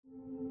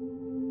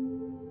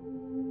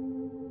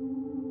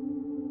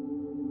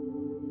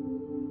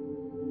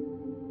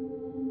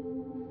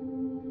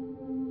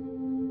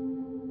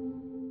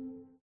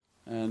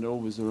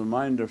always a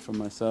reminder for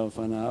myself,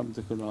 أنا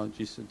عبدك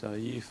العاجز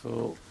ضعيف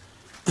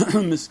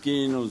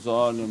مسكين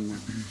ظالم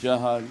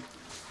jahal.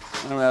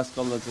 And we ask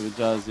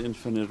Allah's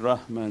infinite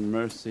rahmah and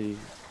mercy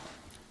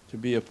to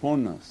be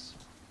upon us.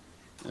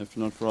 If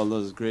not for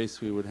Allah's grace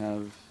we would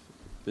have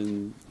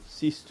been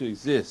ceased to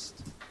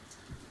exist.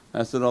 I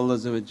ask that Allah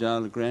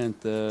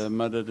grant the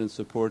madad and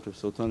support of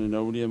Sultan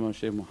al-Awliya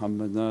Shaykh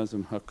Muhammad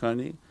Nazim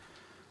Haqqani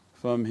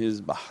from his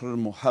Bahr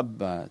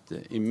al-Muhabbat,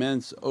 the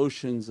immense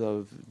oceans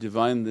of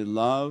Divinely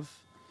love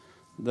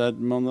that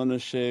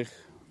Mawlana Shaykh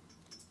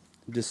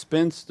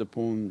dispensed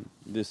upon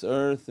this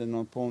earth and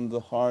upon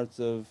the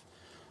hearts of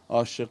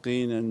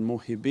ashiqeen and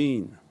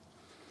muhibbeen.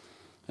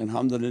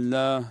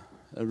 Alhamdulillah,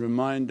 a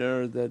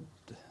reminder that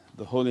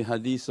the holy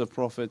hadith of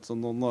Prophet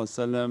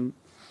that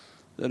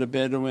a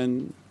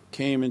Bedouin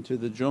came into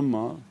the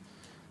Jummah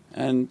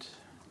and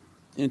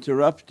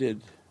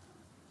interrupted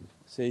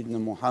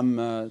Sayyidina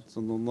Muhammad,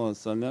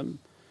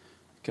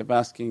 kept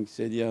asking,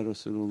 said, Ya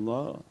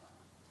Rasulullah,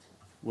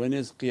 when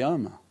is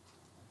Qiyamah?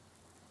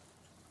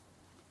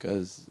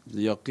 Because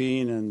the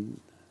yaqeen and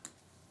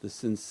the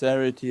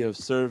sincerity of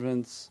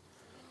servants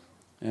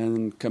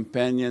and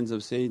companions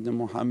of Sayyidina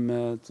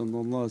Muhammad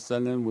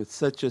with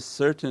such a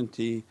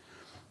certainty,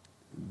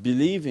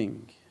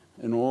 believing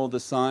in all the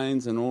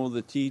signs and all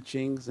the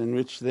teachings in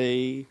which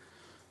they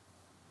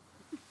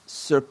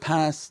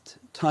surpassed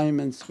time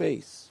and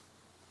space.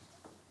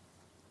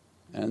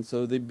 And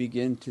so they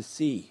begin to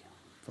see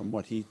from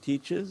what he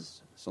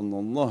teaches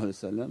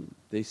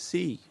they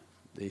see,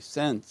 they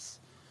sense.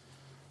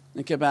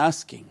 They kept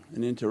asking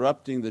and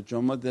interrupting the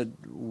Jummah that,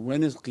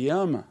 when is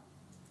Qiyamah?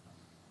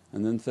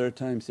 And then third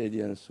time said,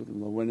 Ya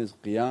Rasulullah, when is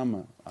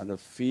Qiyamah? Out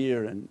of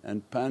fear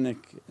and panic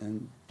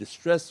and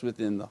distress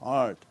within the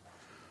heart.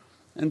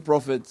 And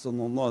Prophet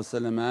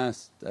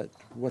asked that,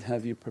 what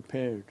have you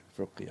prepared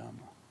for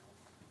Qiyamah?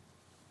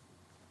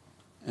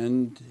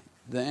 And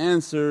the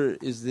answer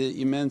is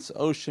the immense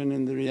ocean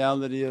and the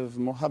reality of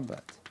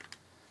muhabbat,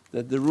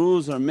 that the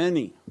rules are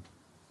many,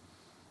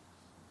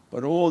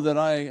 but all that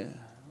I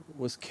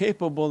was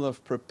capable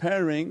of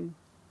preparing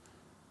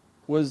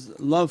was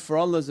love for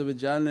Allah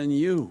and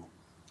you.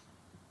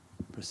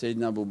 For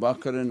Sayyidina Abu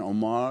Bakr and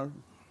Umar,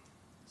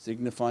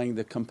 signifying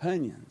the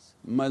companions.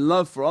 My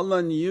love for Allah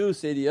and you,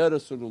 said, Ya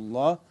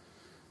Rasulullah,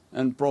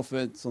 and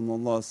Prophet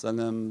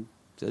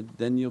said,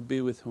 then you'll be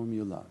with whom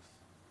you love.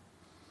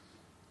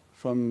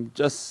 From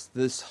just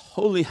this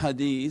holy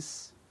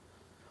hadith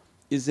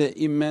is an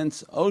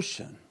immense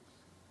ocean,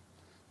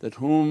 that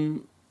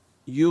whom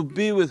you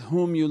be with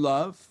whom you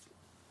love,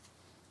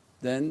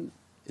 then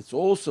it's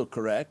also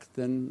correct,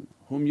 then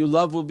whom you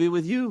love will be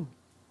with you.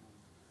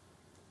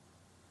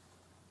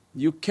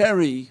 You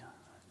carry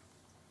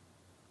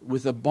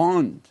with a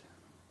bond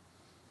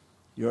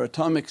your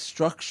atomic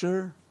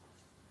structure,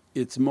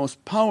 its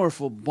most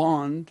powerful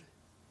bond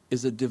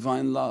is a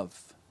divine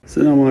love.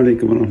 As-salamu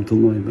alaykum wa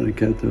rahmatullahi wa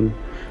barakatuh.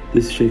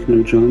 This is Shaykh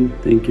Nurjan.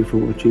 Thank you for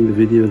watching the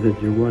video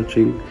that you're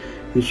watching.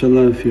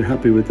 Inshallah, if you're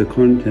happy with the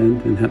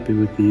content and happy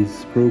with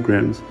these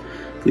programs,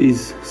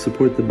 please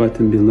support the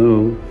button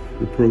below,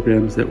 the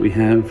programs that we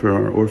have for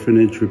our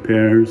orphanage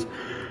repairs,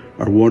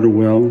 our water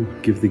well,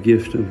 Give the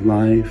Gift of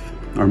Life,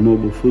 our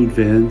mobile food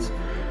vans.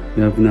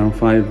 We have now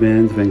 5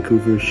 vans: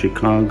 Vancouver,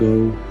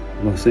 Chicago,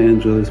 Los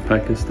Angeles,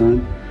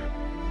 Pakistan.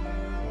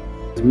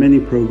 There's many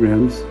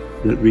programs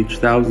that reach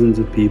thousands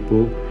of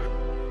people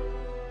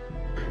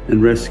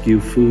and rescue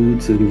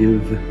foods and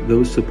give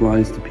those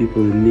supplies to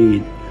people in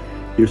need.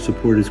 Your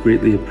support is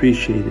greatly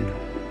appreciated.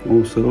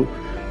 Also,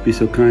 be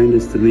so kind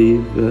as to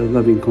leave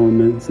loving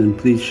comments and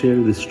please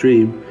share the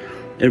stream.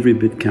 Every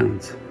bit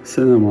counts.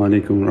 As-salamu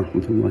alaykum wa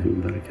rahmatullahi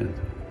wa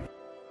barakatuh.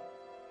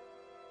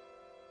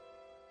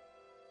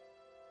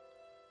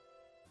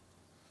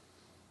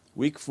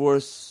 Weak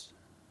force,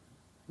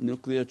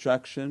 nuclear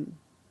attraction,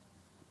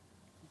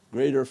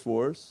 greater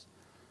force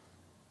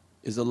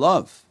is a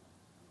love,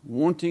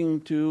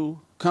 wanting to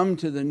come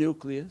to the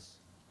nucleus.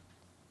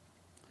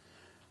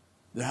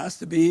 There has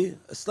to be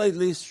a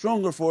slightly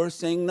stronger force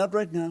saying, not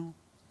right now.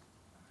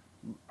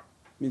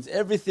 Means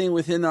everything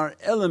within our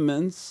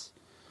elements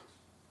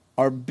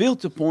are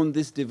built upon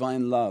this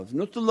divine love,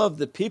 not to love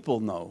that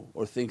people know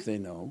or think they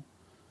know,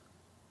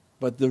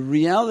 but the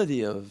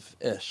reality of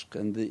ishq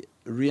and the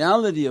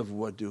reality of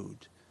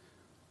wadud,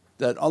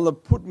 that Allah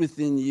put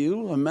within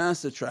you a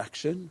mass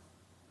attraction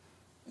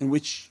in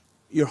which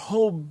your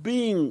whole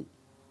being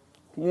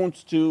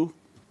wants to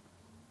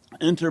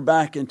enter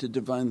back into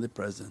Divinely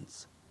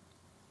Presence.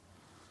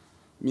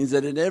 Means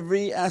that in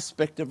every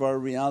aspect of our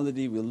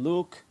reality we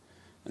look,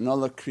 and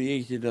Allah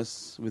created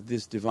us with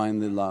this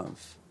Divinely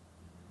love.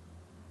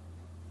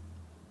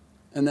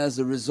 And as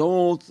a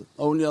result,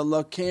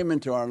 awliyaullah came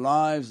into our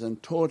lives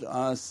and taught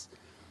us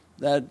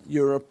that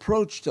your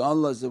approach to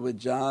Allah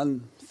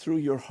through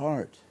your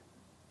heart,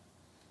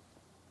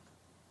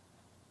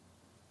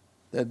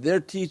 that their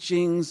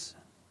teachings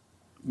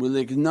will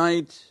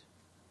ignite,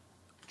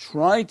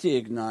 try to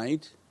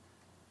ignite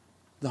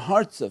the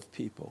hearts of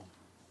people,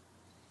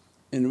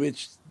 in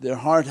which their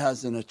heart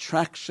has an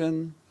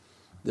attraction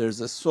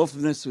there's a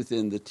softness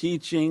within the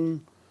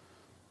teaching,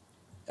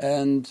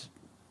 and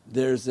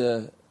there's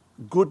a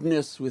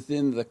goodness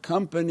within the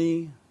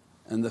company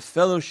and the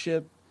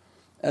fellowship.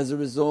 As a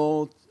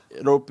result,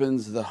 it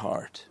opens the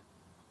heart,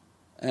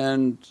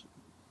 and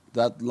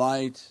that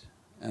light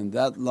and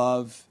that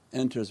love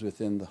enters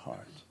within the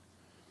heart.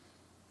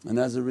 And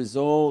as a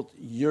result,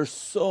 your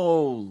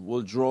soul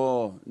will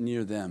draw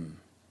near them.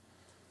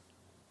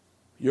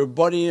 Your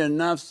body and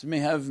nafs may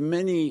have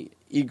many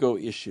ego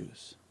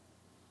issues,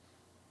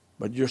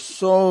 but your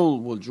soul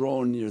will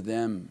draw near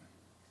them.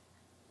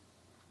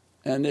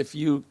 And if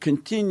you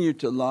continue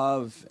to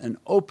love and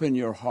open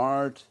your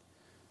heart,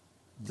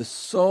 the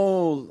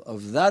soul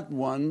of that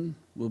one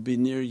will be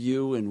near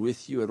you and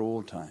with you at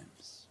all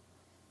times.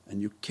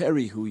 And you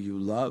carry who you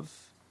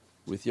love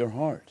with your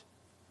heart.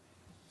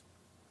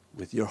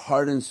 With your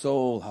heart and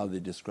soul, how they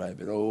describe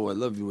it, oh I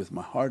love you with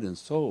my heart and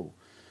soul.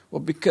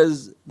 Well,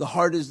 because the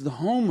heart is the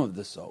home of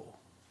the soul,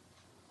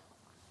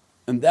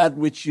 and that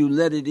which you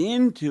let it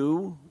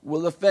into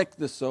will affect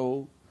the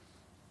soul.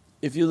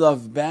 If you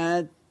love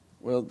bad,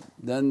 well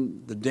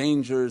then the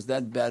danger is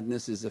that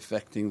badness is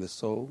affecting the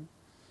soul,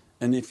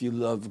 and if you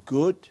love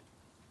good,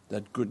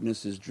 that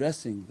goodness is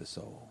dressing the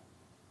soul.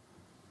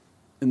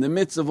 In the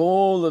midst of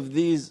all of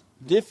these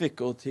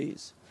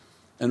difficulties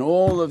and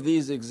all of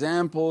these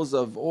examples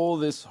of all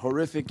this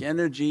horrific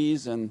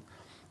energies and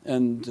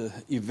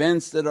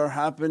events that are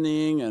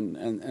happening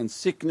and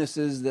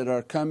sicknesses that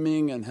are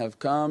coming and have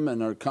come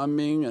and are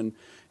coming and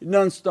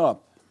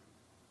non-stop.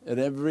 At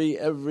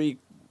every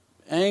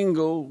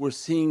angle we're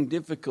seeing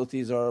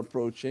difficulties are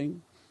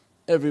approaching.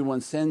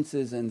 Everyone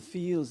senses and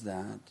feels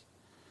that.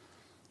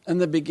 And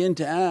they begin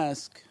to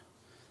ask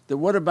that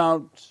what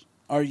about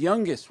our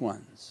youngest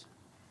ones?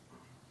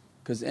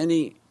 Because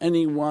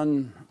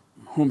anyone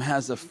whom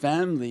has a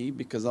family,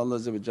 because Allah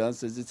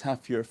says it's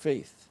half your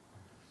faith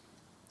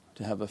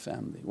to have a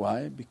family.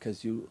 Why?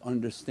 Because you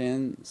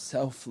understand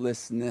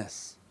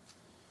selflessness.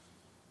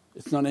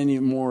 It's not any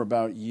more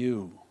about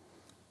you,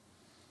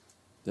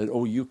 that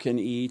oh you can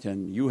eat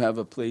and you have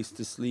a place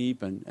to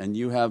sleep and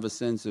you have a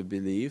sense of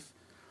belief.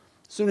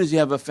 As soon as you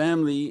have a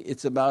family,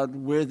 it's about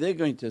where they're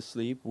going to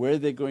sleep, where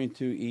they're going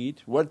to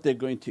eat, what they're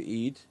going to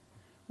eat,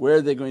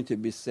 where they're going to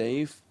be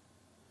safe.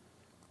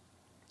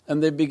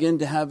 And they begin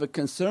to have a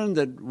concern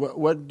that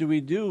what do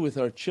we do with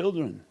our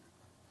children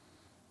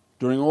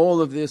during all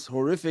of this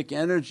horrific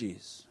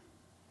energies.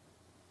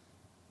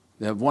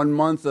 They have 1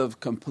 month of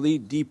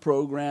complete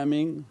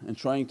deprogramming and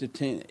trying to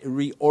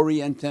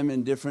reorient them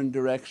in different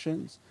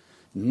directions,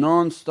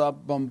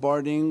 non-stop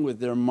bombarding with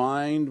their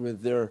mind,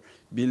 with their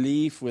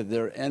belief, with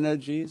their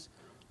energies.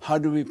 How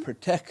do we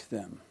protect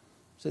them?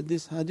 So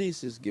this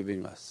hadith is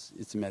giving us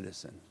its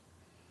medicine.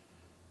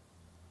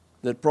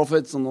 That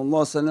Prophet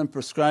ﷺ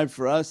prescribed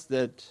for us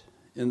that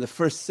in the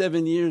first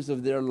 7 years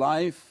of their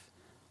life,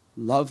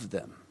 love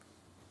them.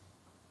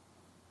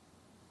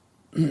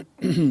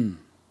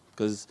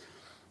 Because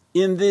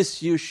in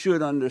this you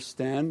should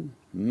understand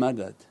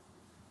madad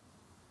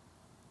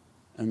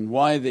and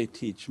why they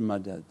teach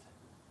madad.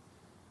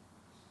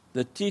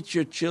 That teach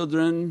your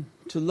children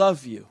to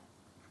love you.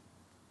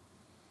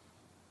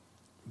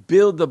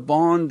 Build the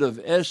bond of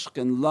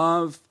ishq and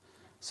love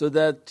so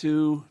that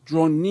to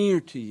draw near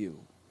to you.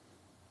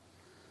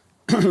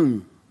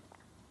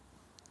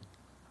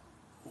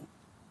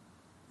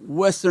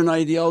 Western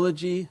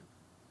ideology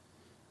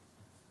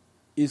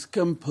is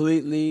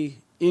completely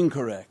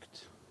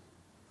incorrect.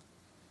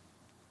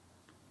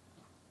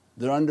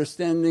 Their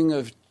understanding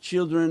of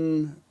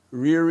children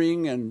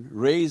rearing and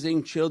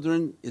raising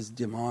children is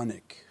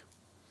demonic.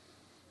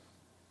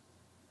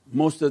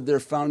 Most of their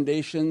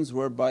foundations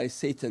were by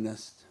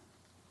Satanists,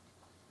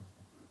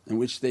 in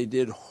which they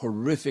did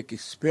horrific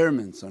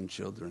experiments on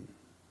children.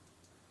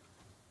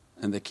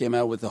 And they came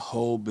out with a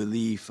whole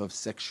belief of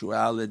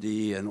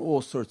sexuality and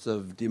all sorts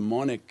of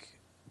demonic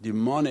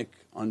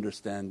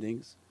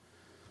understandings.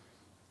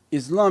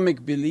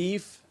 Islamic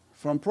belief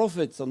from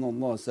Prophet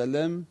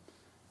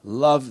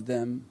love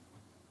them.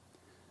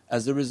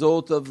 As a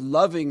result of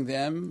loving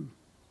them,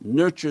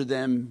 nurture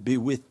them, be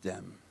with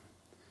them,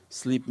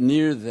 sleep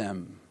near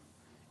them,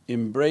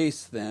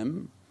 embrace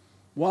them.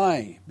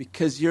 Why?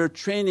 Because you're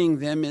training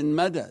them in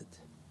madad,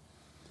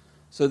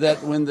 so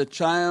that when the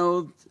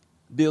child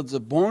builds a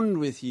bond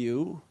with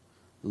you,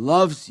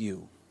 loves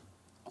you,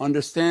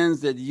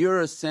 understands that you're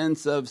a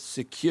sense of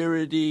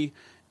security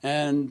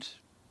and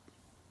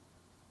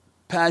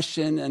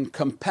passion and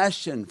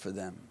compassion for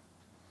them.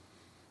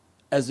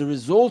 As a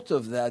result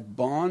of that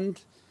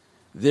bond,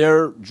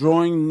 they're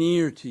drawing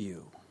near to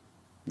you.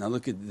 Now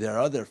look at their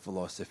other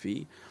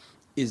philosophy,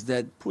 is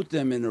that put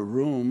them in a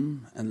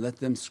room and let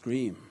them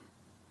scream.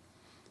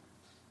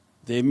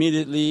 They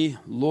immediately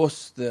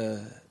lost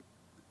the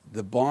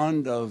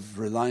bond of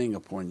relying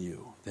upon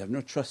you. They have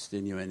no trust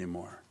in you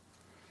anymore.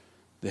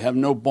 They have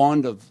no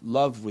bond of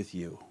love with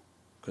you,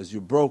 because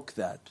you broke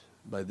that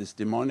by this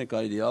demonic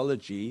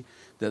ideology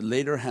that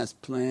later has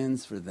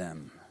plans for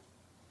them.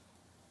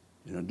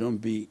 Don't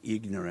be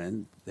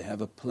ignorant. They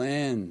have a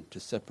plan to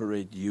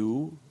separate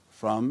you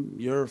from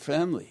your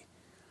family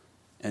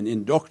and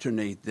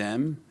indoctrinate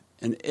them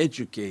and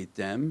educate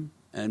them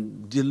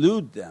and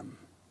delude them.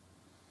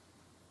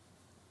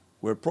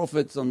 Where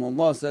Prophet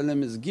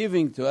is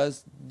giving to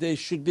us, they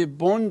should be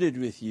bonded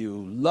with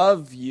you,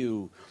 love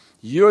you.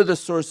 You're the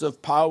source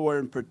of power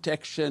and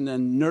protection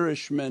and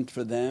nourishment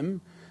for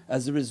them.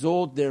 As a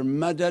result, their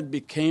madad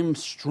became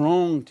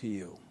strong to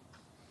you.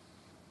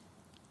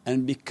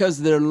 And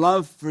because their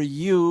love for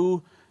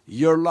you,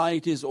 your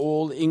light is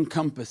all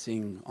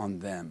encompassing on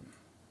them.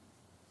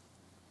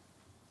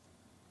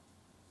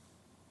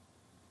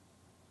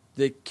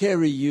 They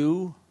carry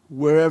you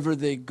wherever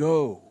they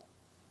go.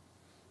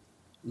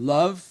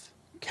 Love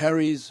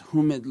carries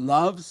whom it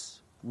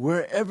loves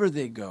wherever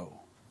they go.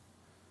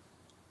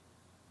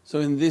 So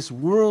in this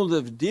world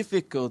of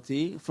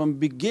difficulty, from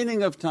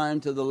beginning of time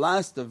to the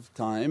last of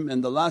time,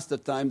 and the last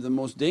of time the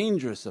most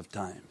dangerous of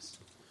times,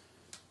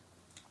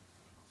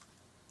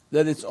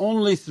 that it's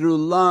only through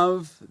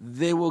love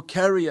they will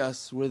carry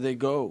us where they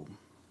go.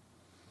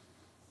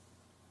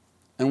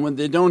 And when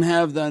they don't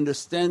have the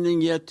understanding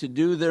yet to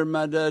do their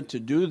madad, to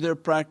do their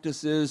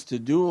practices, to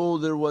do all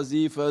their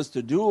wazifas,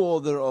 to do all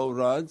their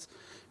awrads,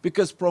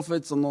 because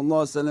Prophet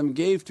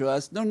gave to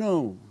us,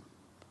 no,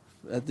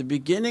 at the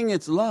beginning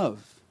it's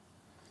love.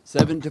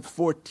 7 to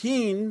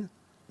 14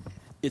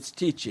 it's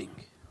teaching.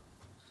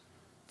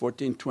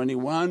 14,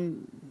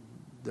 21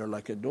 they're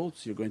like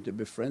adults, you're going to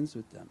be friends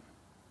with them.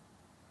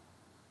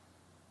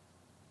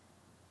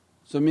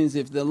 So it means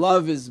if the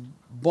love is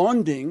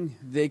bonding,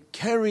 they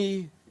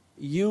carry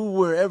you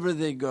wherever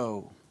they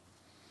go.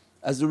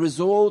 As a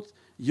result,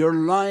 your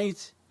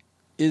light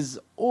is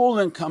all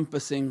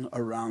encompassing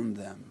around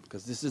them,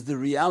 because this is the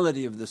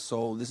reality of the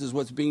soul. This is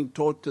what's being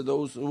taught to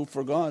those who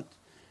forgot.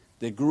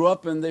 They grew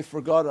up and they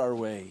forgot our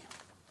way.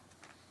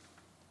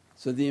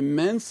 So the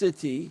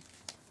immensity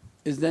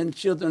is then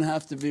children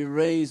have to be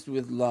raised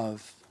with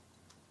love.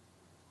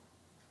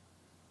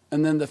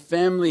 And then the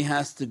family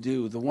has to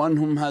do, the one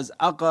whom has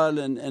aqal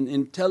and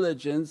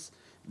intelligence,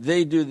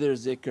 they do their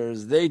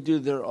zikrs, they do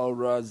their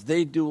awrads,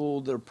 they do all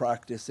their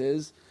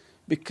practices,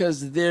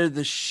 because they're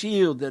the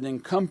shield that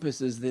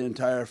encompasses the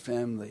entire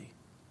family.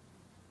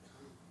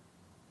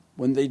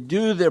 When they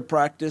do their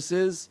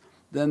practices,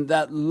 then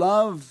that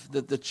love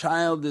that the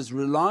child is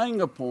relying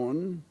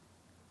upon,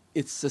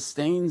 it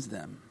sustains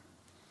them.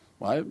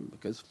 Why?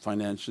 Because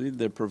financially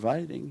they're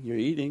providing, you're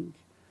eating,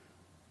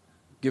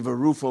 give a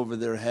roof over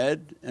their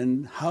head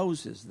and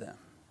houses them.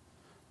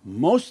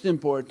 Most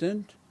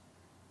important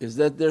is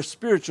that their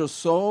spiritual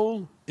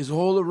soul is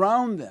all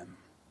around them.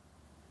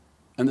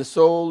 And the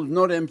soul is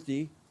not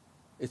empty,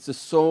 it's a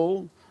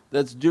soul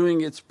that's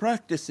doing its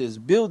practices,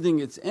 building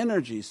its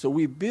energy. So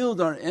we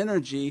build our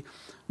energy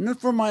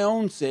not for my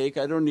own sake,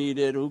 I don't need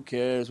it, who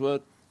cares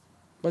what,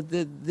 but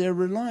they're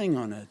relying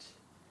on it.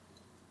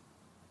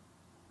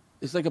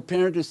 It's like a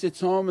parent who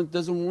sits home and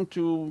doesn't want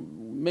to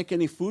make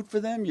any food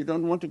for them, you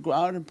don't want to go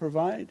out and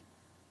provide.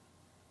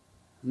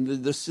 And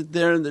they sit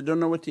there and they don't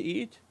know what to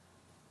eat.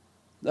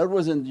 That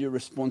wasn't your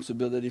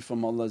responsibility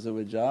from Allah,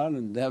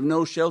 and they have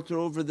no shelter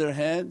over their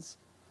heads.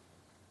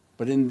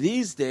 But in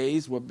these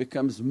days what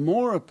becomes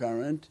more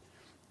apparent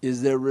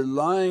is they're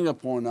relying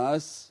upon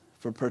us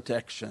for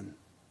protection.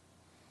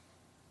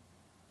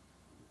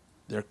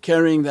 They're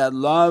carrying that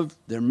love,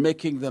 they're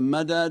making the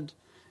madad,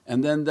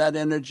 and then that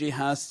energy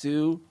has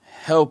to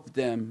help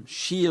them,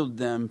 shield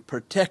them,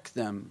 protect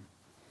them.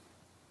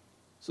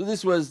 So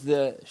this was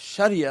the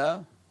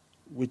sharia,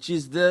 which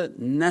is the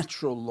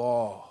natural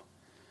law.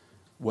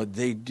 What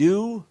they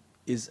do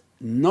is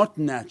not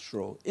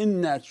natural,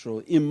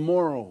 unnatural,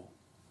 immoral.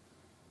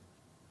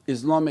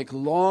 Islamic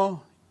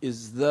law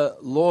is the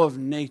law of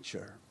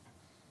nature.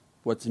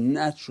 What's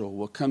natural,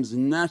 what comes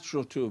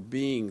natural to a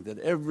being, that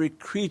every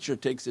creature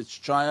takes its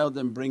child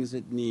and brings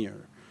it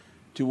near.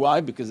 To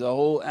why? Because the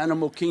whole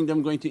animal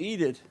kingdom going to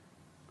eat it.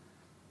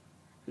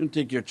 You don't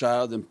take your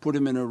child and put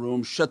him in a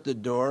room, shut the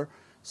door,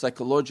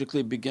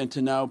 psychologically begin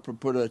to now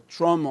put a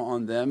trauma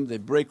on them, they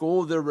break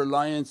all their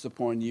reliance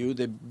upon you,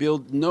 they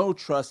build no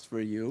trust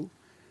for you.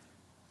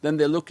 Then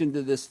they look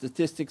into the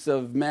statistics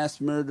of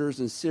mass murders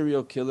and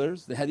serial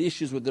killers, they had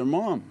issues with their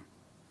mom,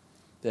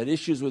 they had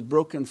issues with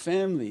broken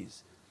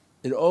families.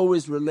 It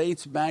always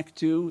relates back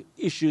to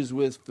issues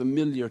with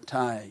familiar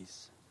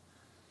ties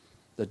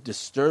that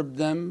disturbed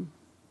them,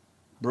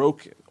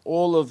 broke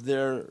all of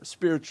their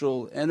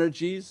spiritual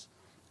energies,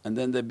 and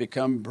then they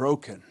become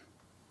broken.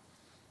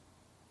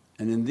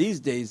 And in these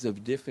days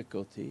of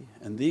difficulty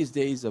and these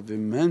days of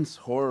immense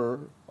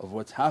horror of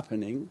what's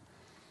happening,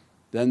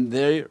 then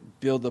they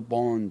build a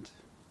bond,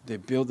 they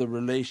build a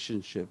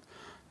relationship.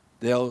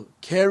 They'll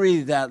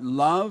carry that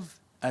love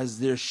as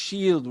their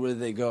shield where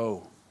they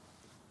go,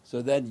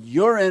 so that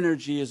your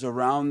energy is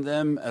around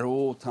them at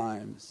all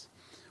times.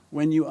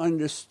 When you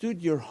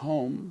understood your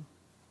home,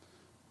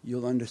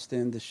 you'll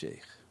understand the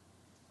shaykh.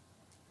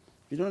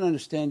 If you don't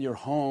understand your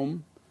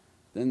home,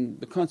 then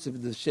the concept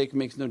of the shaykh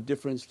makes no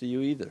difference to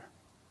you either.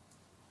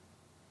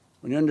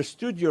 When you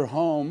understood your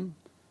home,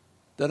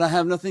 that I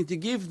have nothing to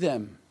give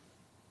them,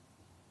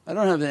 I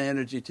don't have the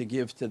energy to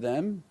give to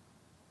them,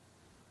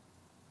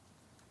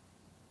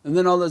 And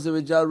then Allah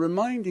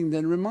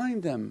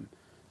remind them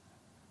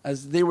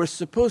as they were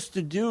supposed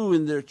to do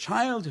in their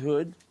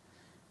childhood.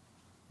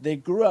 They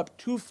grew up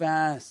too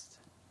fast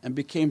and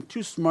became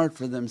too smart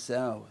for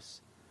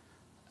themselves,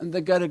 and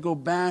they got to go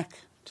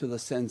back to the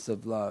sense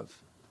of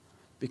love,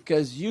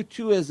 because you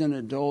too as an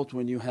adult,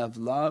 when you have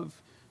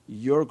love,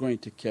 you're going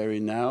to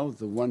carry now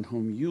the one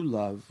whom you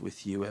love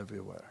with you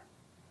everywhere.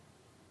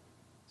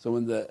 So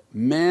when the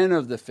man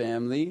of the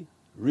family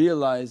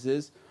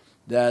realizes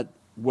that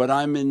what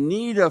I'm in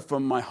need of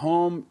from my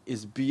home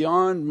is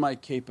beyond my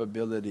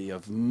capability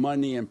of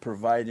money and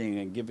providing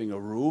and giving a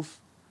roof,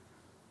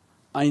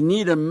 I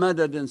need a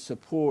madad and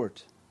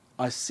support.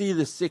 I see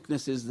the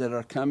sicknesses that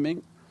are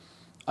coming,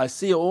 I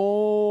see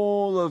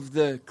all of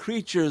the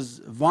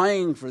creatures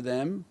vying for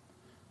them,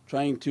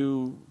 trying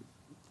to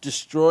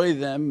destroy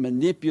them,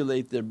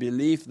 manipulate their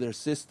belief, their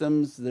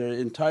systems, their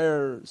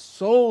entire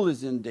soul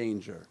is in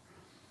danger.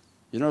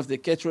 You know, if they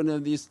catch one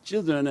of these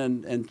children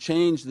and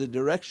change the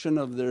direction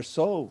of their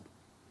soul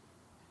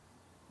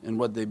and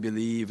what they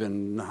believe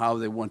and how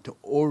they want to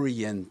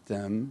orient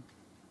them,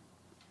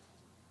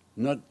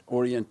 not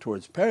orient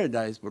towards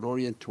paradise but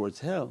orient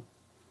towards hell.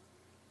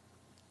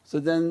 So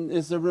then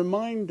it's a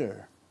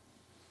reminder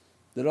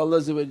that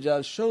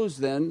Allah shows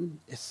then,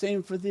 it's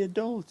same for the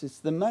adults, it's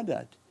the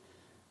madad.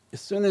 As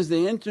soon as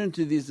they enter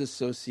into these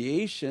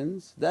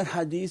associations, that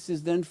hadith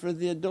is then for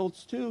the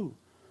adults too.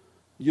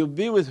 You'll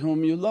be with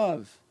whom you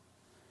love.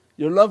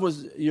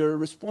 Your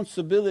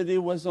responsibility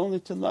was only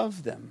to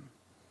love them.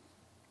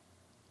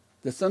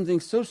 That something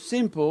so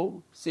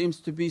simple seems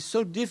to be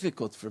so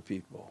difficult for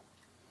people,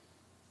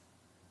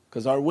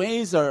 because our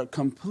ways are a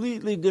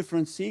completely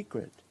different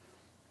secret.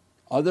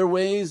 Other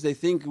ways they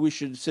think we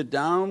should sit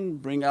down,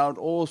 bring out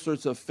all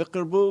sorts of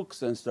fiqh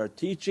books and start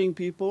teaching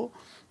people.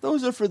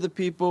 Those are for the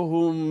people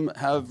whom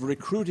have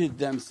recruited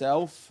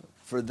themselves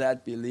for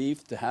that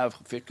belief, to have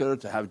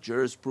fiqh, to have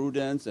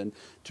jurisprudence and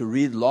to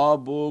read law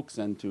books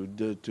and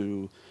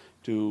to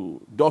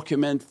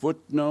document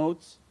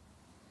footnotes.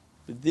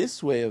 But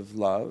this way of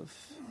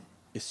love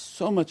is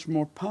so much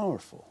more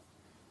powerful,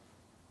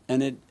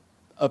 and it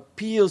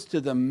appeals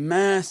to the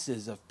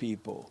masses of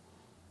people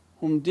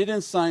whom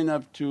didn't sign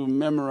up to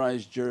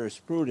memorize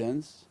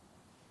jurisprudence,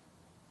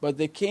 but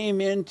they came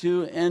in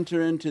to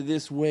enter into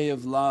this way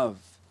of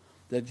love,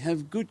 that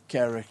have good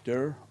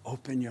character.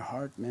 Open your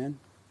heart, man.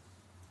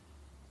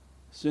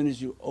 As soon as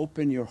you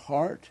open your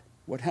heart,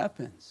 what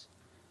happens?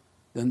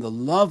 Then the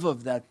love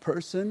of that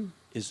person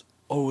is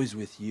always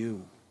with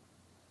you.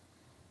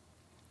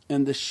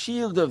 And the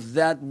shield of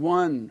that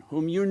one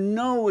whom you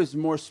know is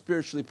more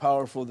spiritually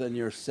powerful than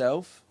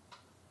yourself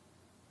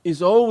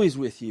is always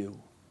with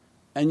you.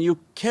 And you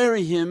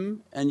carry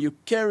him and you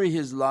carry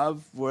his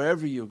love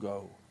wherever you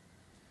go.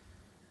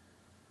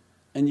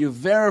 And you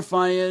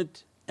verify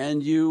it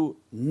and you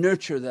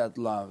nurture that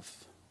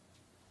love.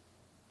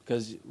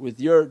 Because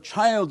with your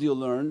child you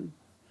learn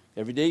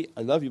every day,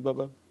 I love you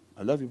Baba,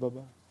 I love you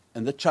Baba.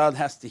 And the child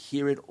has to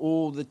hear it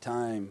all the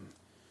time.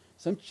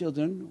 Some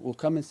children will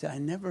come and say, I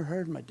never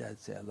heard my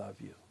dad say, I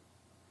love you.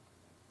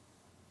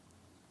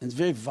 And it's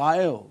very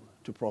vile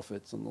to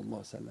Prophet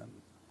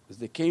because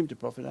they came to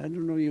Prophet, I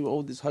don't know you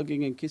all this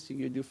hugging and kissing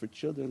you do for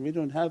children, we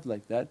don't have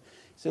like that.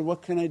 He said,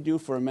 what can I do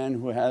for a man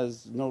who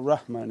has no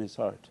rahmah in his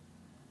heart?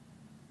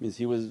 Means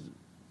he was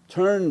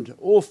turned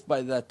off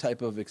by that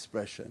type of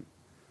expression.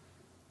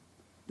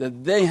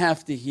 That they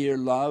have to hear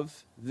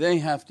love, they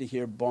have to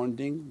hear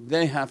bonding,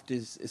 they have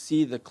to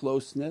see the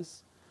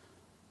closeness,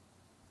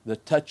 the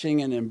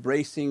touching and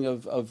embracing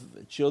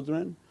of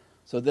children,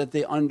 so that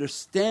they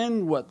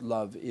understand what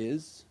love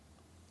is.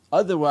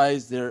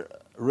 Otherwise they're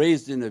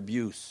raised in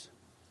abuse,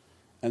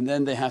 and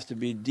then they have to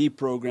be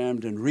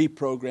deprogrammed and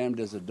reprogrammed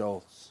as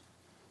adults.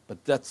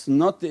 But that's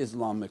not the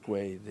Islamic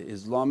way. The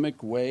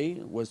Islamic way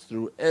was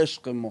through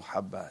ishq and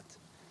muhabbat,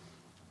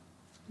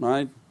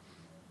 right?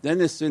 Then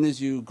as soon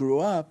as you grew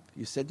up,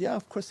 you said, yeah,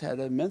 of course I had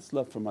immense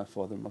love for my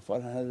father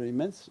had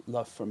immense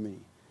love for me.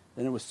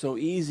 Then it was so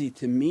easy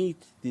to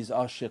meet these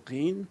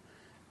ashiqeen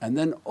and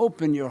then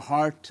open your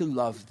heart to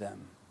love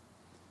them.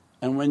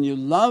 And when you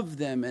love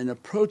them and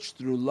approach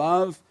through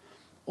love,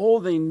 all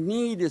they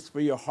need is for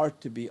your heart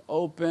to be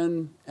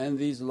open and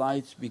these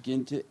lights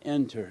begin to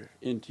enter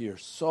into your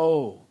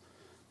soul.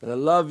 But I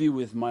love you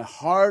with my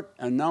heart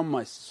and now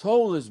my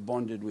soul is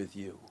bonded with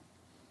you.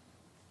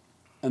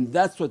 And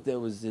that's what there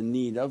was in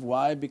need of.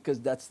 Why?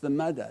 Because that's the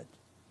madad.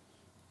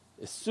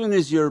 As soon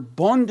as you're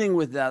bonding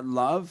with that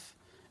love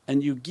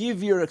and you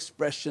give your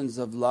expressions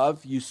of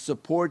love, you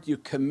support, you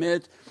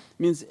commit,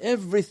 means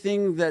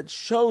everything that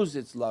shows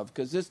its love,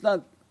 because it's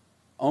not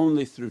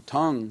only through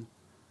tongue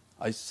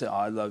I say,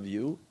 I love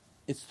you,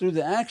 it's through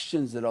the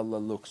actions that Allah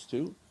looks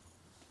to.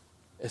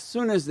 As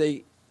soon as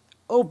they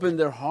open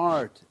their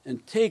heart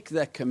and take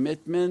that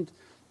commitment,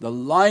 the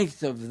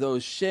light of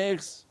those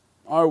shaykhs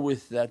are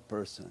with that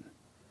person.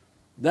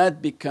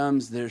 That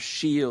becomes their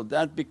shield,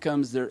 that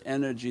becomes their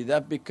energy,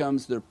 that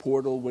becomes their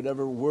portal,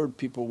 whatever word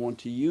people want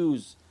to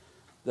use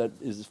that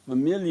is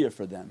familiar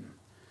for them.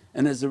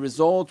 And as a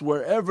result,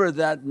 wherever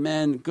that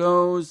man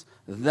goes,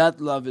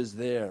 that love is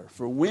there.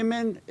 For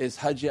women is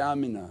Haji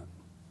Amina.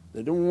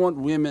 They don't want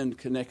women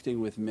connecting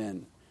with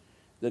men.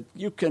 That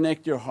you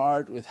connect your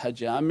heart with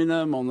Haji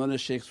Amina, Mawlana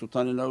Shaykh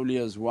Sultan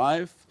al-Awliya's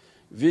wife,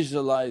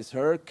 visualize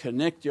her,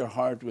 connect your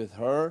heart with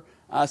her,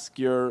 ask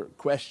your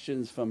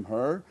questions from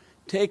her,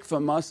 take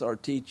from us our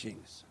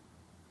teachings.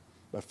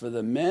 But for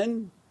the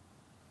men,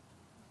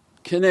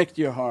 connect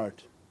your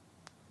heart.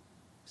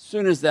 As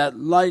soon as that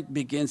light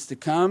begins to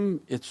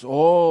come, it's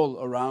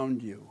all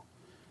around you.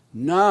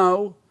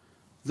 Now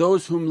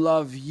those whom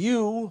love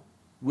you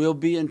will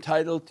be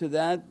entitled to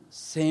that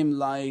same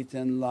light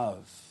and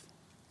love.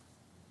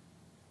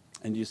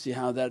 And you see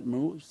how that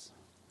moves?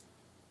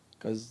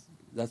 Because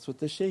that's what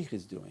the shaykh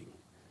is doing.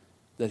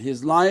 That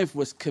his life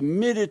was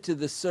committed to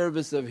the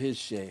service of his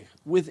shaykh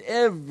with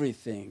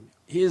everything.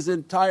 His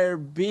entire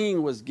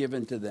being was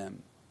given to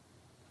them.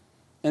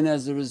 And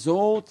as a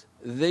result,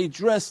 they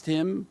dressed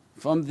him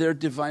from their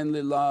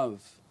Divinely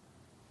love.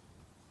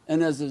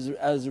 And as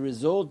a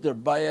result, their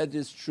bayat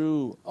is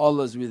true.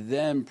 Allah's with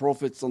them,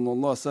 Prophet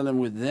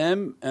with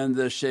them, and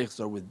their shaykhs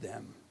are with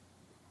them.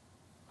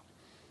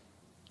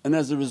 And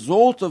as a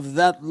result of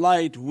that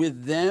light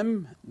with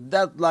them,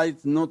 that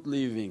light not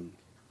leaving.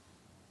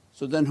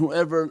 So then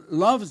whoever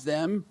loves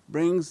them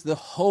brings the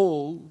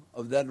whole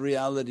of that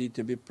reality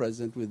to be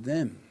present with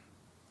them.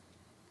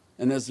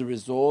 And as a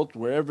result,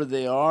 wherever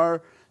they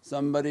are,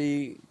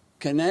 somebody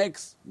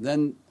connects,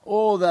 then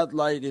all that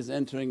light is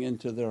entering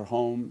into their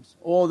homes,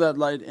 all that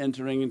light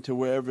entering into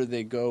wherever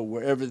they go,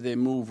 wherever they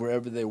move,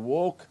 wherever they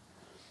walk.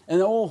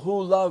 And all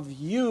who love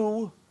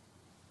you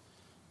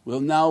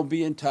will now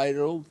be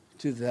entitled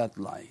to that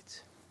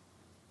light.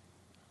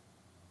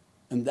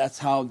 And that's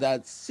how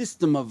that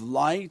system of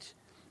light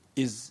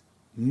is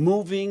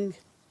moving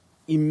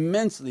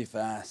immensely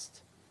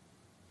fast,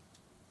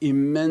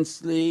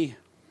 immensely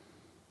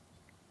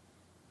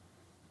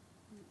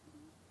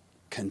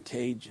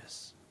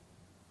contagious,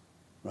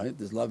 right?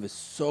 This love is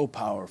so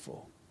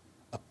powerful,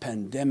 a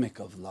pandemic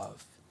of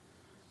love.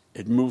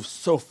 It moves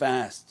so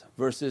fast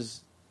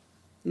versus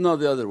no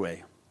the other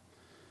way.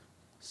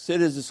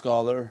 Sit as a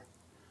scholar,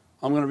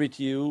 I'm going to read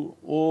to you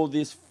all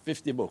these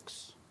 50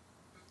 books.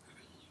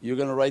 You're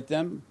going to write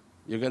them,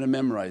 you're going to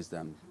memorize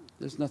them.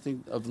 There's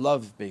nothing of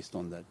love based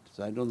on that.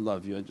 So I don't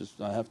love you,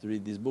 I have to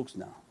read these books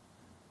now.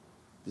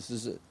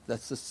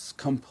 That's a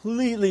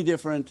completely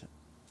different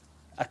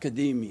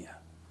academia.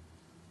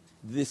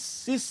 This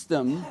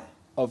system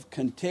of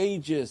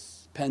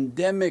contagious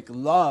pandemic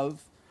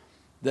love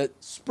that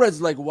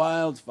spreads like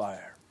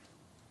wildfire,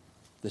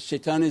 the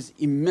shaitan is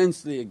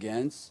immensely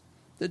against,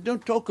 that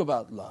don't talk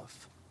about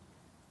love.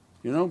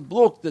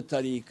 Block the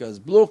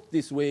tariqas, block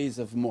these ways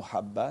of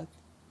muhabbat.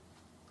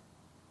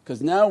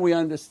 Because now we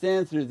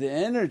understand through the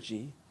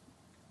energy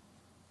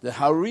that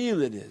how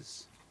real it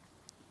is.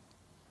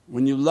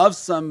 When you love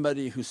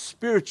somebody who's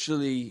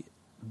spiritually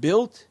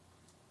built,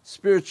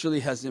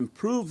 spiritually has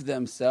improved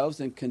themselves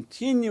and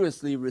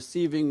continuously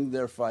receiving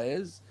their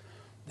faiz,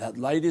 that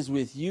light is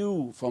with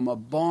you from a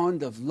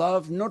bond of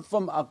love, not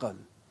from aql.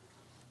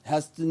 It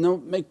has to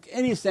not make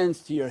any sense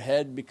to your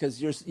head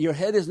because your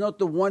head is not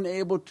the one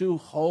able to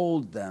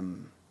hold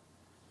them.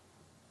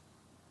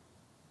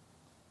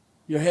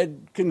 Your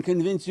head can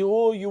convince you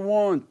all you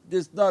want,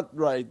 this not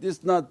right,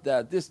 this not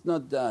that, this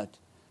not that,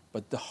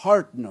 but the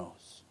heart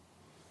knows.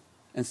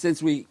 And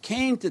since we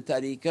came to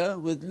tariqah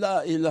with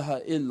La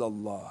ilaha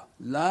illallah,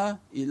 La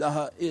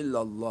ilaha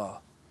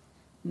illallah,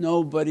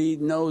 nobody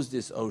knows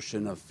this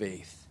ocean of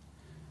faith.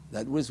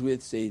 That was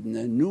with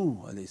Sayyidina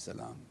Nuh alayhi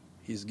salam.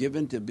 He's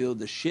given to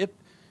build a ship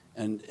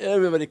and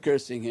everybody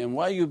cursing him,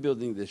 why are you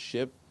building this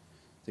ship?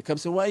 They come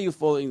say, why are you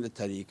following the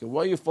tariqah?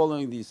 Why are you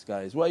following these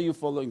guys? Why are you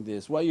following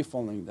this? Why are you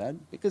following that?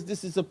 Because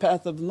this is a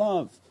path of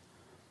love.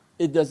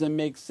 It doesn't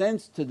make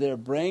sense to their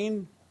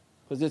brain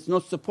because it's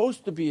not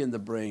supposed to be in the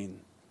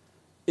brain.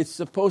 It's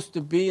supposed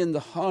to be in the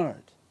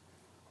heart.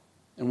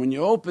 And when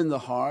you open the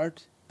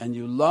heart and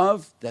you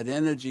love, that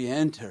energy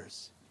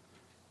enters.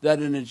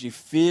 That energy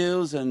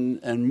feels and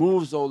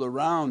moves all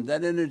around.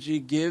 That energy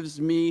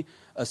gives me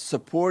a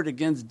support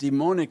against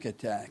demonic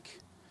attack.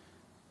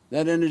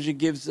 That energy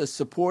gives us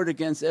support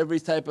against every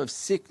type of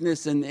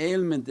sickness and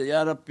ailment that,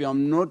 Ya Rabbi,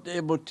 I'm not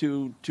able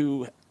to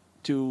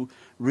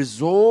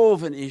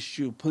resolve an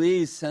issue,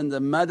 please send a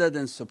madad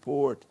and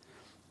support.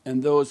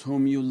 And those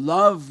whom you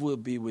love will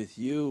be with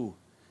you.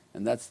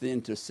 And that's the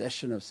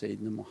intercession of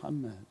Sayyidina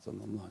Muhammad.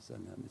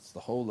 It's the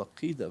whole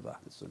aqeedah of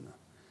Ahlul Sunnah.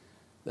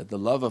 That the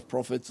love of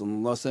Prophet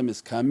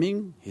is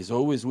coming, he's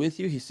always with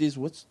you, he sees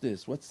what's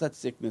this, what's that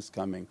sickness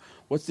coming,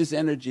 what's this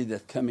energy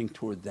that's coming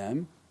toward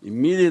them,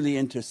 immediately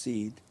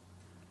intercede.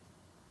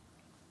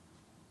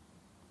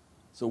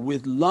 So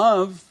with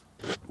love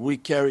we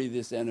carry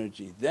this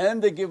energy.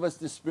 Then they give us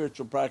the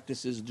spiritual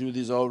practices, do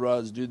these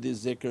awrads, do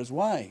these zikrs.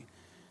 Why?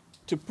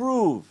 To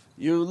prove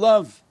you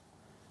love,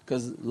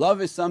 because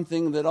love is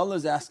something that Allah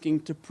is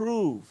asking to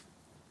prove.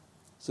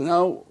 So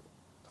now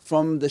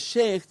from the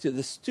shaykh to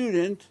the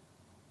student,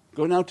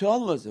 go now to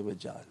Allah,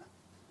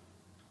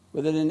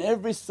 whether in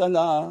every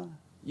salah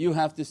you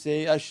have to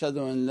say,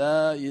 Ashhadu an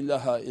la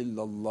ilaha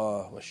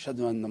illallah wa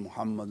ashhadu anna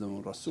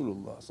Muhammadan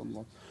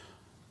Rasulullah.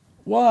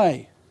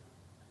 Why?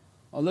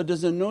 Allah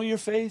doesn't know your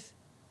faith?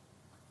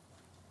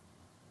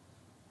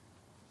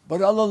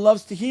 But Allah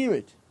loves to hear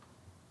it,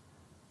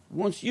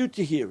 wants you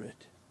to hear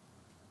it.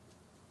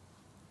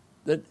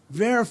 That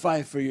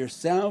verify for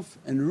yourself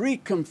and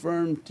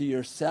reconfirm to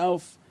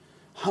yourself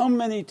how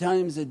many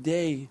times a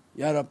day,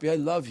 Ya Rabbi, I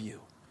love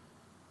you.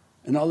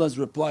 And Allah's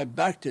reply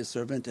back to His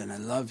servant, and I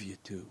love you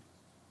too.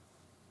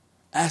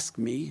 Ask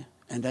me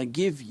and I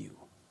give you.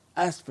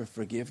 Ask for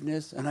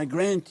forgiveness and I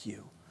grant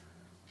you.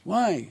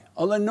 Why?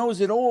 Allah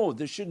knows it all,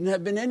 there shouldn't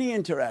have been any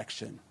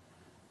interaction.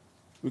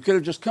 We could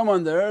have just come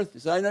on the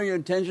earth, say, I know your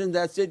intention,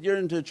 that's it, you're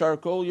into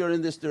charcoal, you're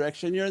in this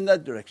direction, you're in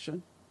that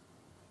direction.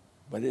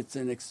 But it's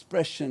an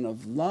expression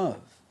of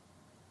love.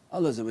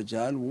 Allah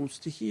wants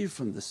to hear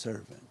from the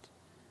servant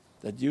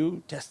that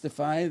you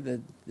testify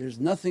that there's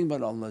nothing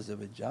but Allah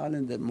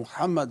and that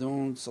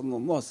Muhammadun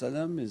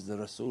is the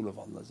Rasul of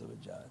Allah.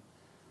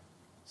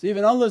 So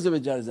even Allah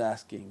is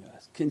asking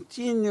us,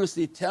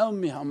 continuously tell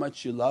me how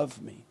much you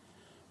love me,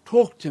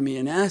 talk to me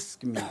and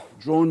ask me,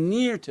 draw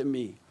near to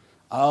me,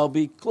 I'll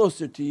be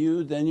closer to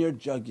you than your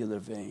jugular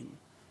vein.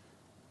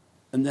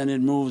 And then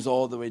it moves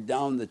all the way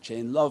down the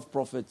chain, love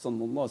Prophet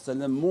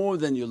more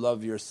than you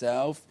love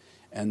yourself,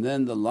 and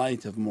then the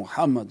light of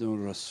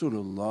Muhammadun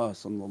Rasulullah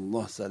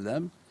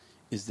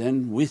is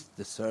then with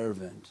the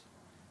servant,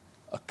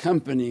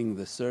 accompanying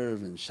the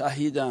servant,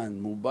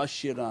 shahidan,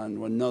 mubashiran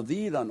wa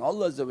nadhiran.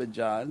 Allah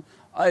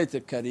Ayat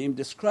al-Kareem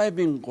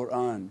describing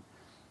Qur'an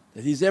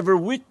that He's ever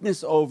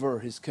witness over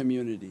His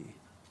community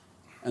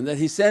and that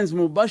He sends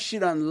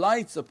mubashiran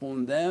lights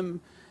upon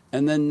them,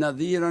 and then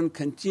nadhiran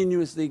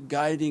continuously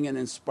guiding and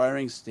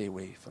inspiring, stay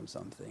away from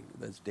something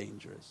that's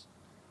dangerous.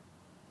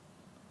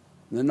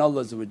 And then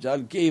Allah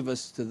gave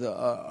us to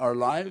our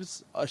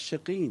lives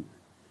ashiqeen,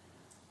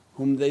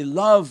 whom they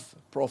love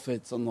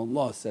Prophet,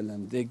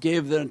 they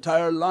gave their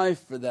entire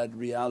life for that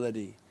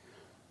reality,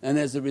 and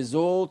as a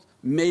result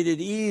made it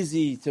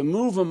easy to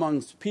move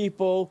amongst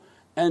people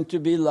and to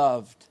be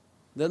loved.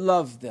 They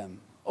love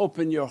them,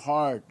 open your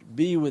heart,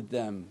 be with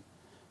them,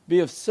 be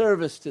of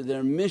service to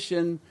their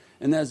mission,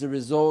 and as a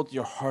result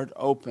your heart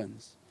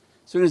opens.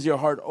 As soon as your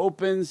heart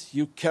opens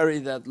you carry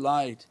that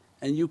light,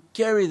 and you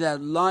carry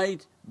that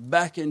light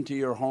back into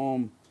your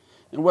home.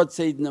 And what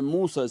Sayyidina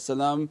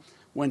Musa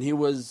when he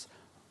was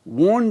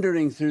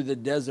wandering through the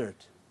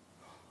desert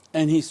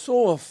and he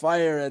saw a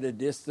fire at a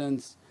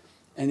distance,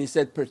 and he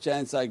said,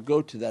 perchance I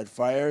go to that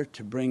fire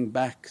to bring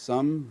back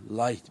some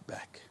light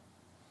back.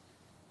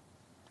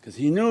 Because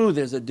he knew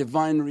there's a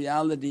divine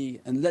reality,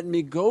 and let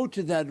me go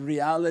to that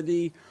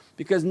reality,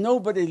 because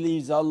nobody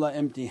leaves Allah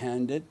empty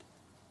handed.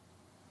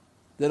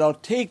 That I'll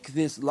take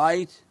this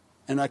light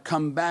and I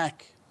come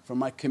back for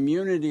my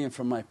community and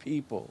for my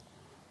people,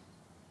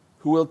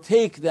 who will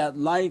take that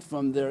light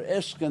from their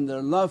ishq and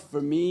their love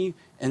for me,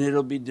 and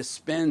it'll be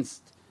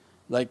dispensed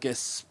like a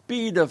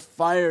speed of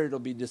fire. It'll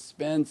be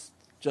dispensed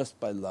just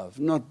by love,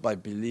 not by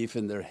belief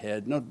in their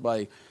head, not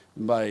by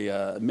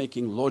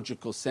making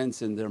logical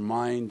sense in their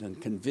mind and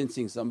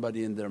convincing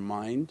somebody in their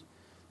mind.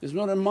 There's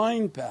not a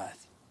mind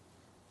path,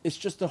 it's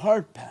just a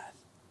heart path.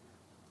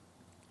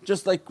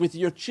 Just like with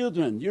your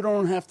children, you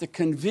don't have to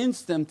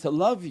convince them to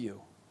love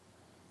you.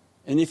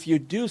 And if you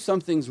do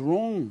something's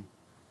wrong,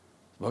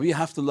 well, you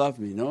have to love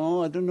me.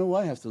 No, I don't know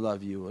why I have to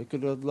love you. I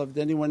could have loved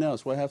anyone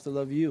else. Why I have to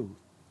love you?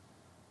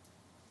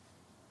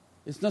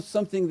 It's not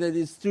something that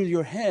is through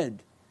your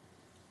head,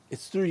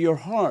 it's through your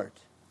heart.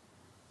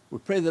 We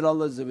pray that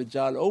Allah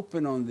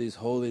open on these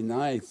holy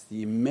nights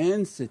the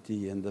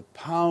immensity and the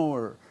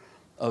power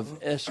of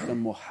ishq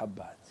and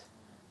muhabbat.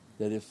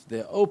 That if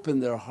they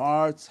open their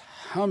hearts,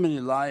 how many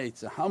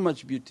lights, how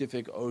much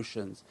beatific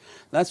oceans.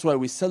 That's why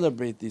we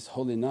celebrate these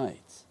holy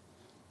nights,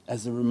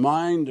 as a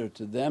reminder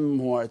to them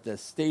who are at the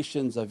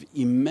stations of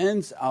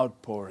immense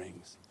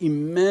outpourings,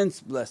 immense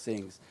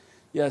blessings.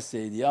 Ya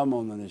Sayyidi, Ya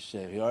Mawlana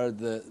Shaykh, you are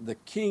the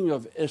king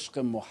of ishq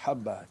and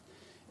muhabbat,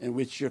 in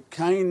which your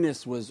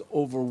kindness was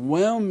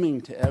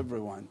overwhelming to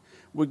everyone.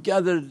 We're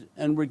gathered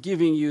and we're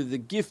giving you the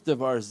gift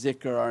of our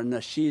zikr, our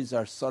nasheeds,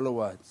 our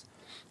salawats.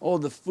 All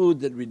the food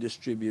that we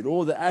distribute,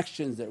 all the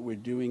actions that we're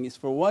doing is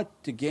for what?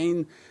 To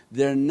gain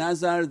their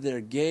nazar, their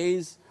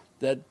gaze,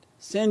 that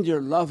send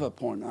your love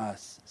upon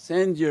us,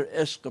 send your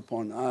ishq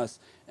upon us,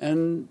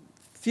 and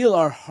fill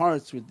our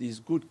hearts with these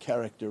good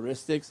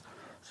characteristics,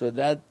 so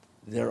that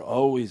they're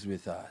always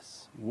with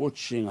us,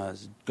 watching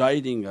us,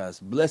 guiding us,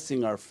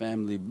 blessing our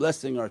family,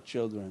 blessing our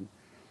children,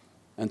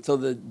 until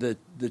the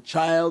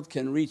child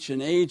can reach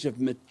an age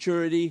of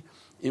maturity,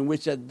 in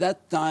which at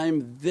that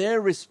time they're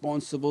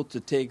responsible to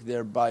take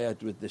their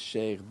bayat with the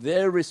shaykh.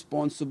 They're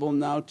responsible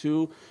now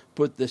to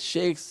put the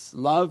shaykh's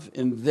love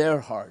in their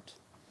heart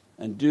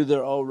and do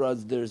their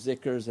awrads, their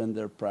zikrs and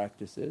their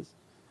practices.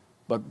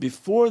 But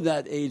before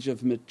that age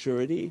of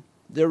maturity,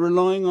 they're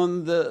relying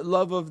on the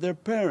love of their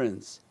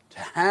parents to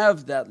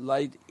have that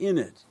light in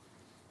it.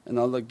 And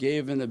Allah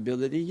gave an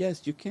ability,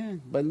 yes you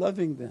can, by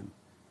loving them.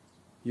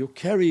 You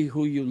carry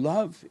who you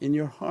love in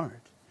your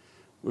heart.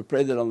 We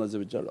pray that Allah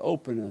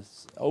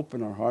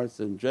open our hearts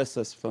and dress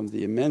us from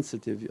the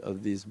immensity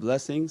of these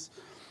blessings,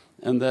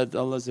 and that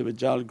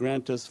Allah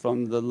grant us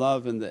from the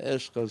love and the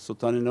ishq of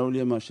Sultan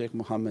al-Awliya Shaykh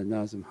Muhammad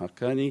Nazim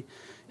Haqqani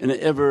in an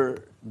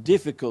ever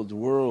difficult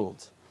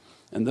world.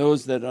 And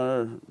those that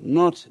are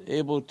not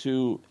able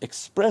to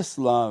express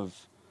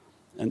love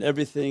and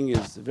everything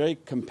is very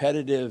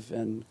competitive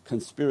and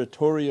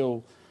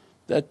conspiratorial,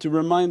 that to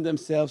remind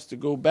themselves to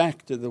go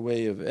back to the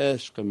way of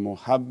ishq and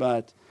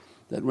muhabbat,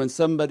 that when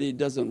somebody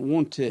doesn't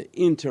want to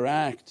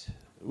interact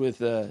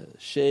with a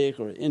shaykh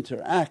or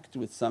interact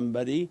with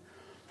somebody,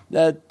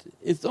 that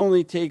it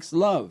only takes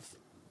love,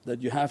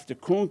 that you have to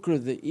conquer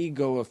the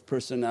ego of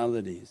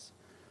personalities,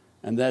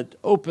 and that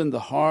open the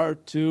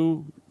heart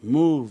to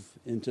move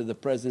into the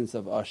presence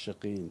of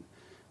ashiqeen.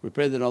 We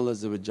pray that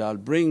Allah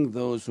bring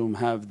those whom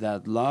have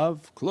that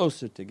love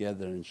closer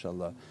together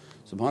inshaAllah.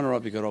 Subhana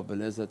rabbika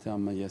rabbil izzati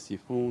amma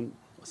yasifoon,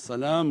 wa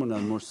salaamun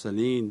al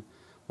mursaleen,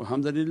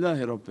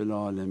 walhamdulillahi rabbil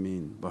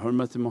alameen. Bi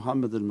hurmati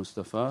Muhammad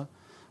al-Mustafa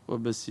wa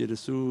bi siri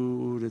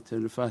Surat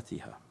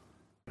al-Fatiha.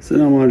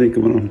 As-salamu alaykum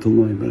wa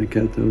rahmatullahi wa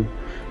barakatuh.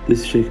 This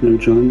is Shaykh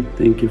Nurjan.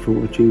 Thank you for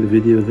watching the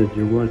video that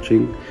you're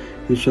watching.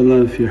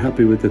 Inshallah, if you're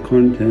happy with the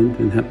content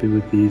and happy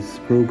with these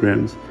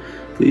programs,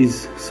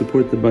 please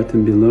support the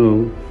button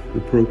below,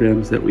 the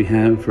programs that we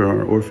have for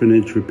our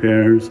orphanage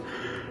repairs,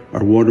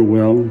 our water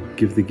well,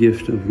 Give the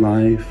Gift of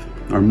Life,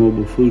 our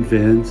mobile food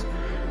vans.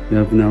 We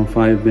have now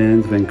 5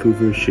 vans: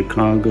 Vancouver,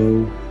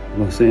 Chicago,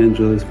 Los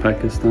Angeles,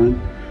 Pakistan.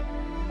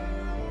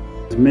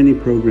 There's many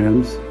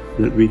programs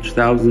that reach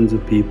thousands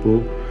of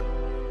people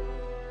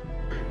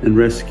and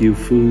rescue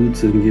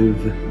foods and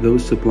give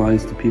those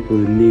supplies to people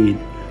in need.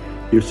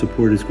 Your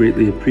support is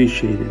greatly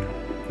appreciated.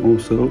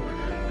 Also,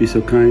 be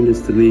so kind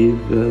as to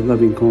leave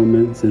loving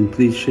comments, and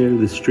please share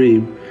the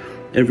stream.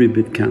 Every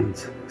bit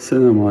counts.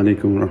 As-salamu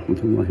alaykum wa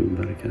rahmatullahi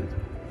wa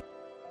barakatuh.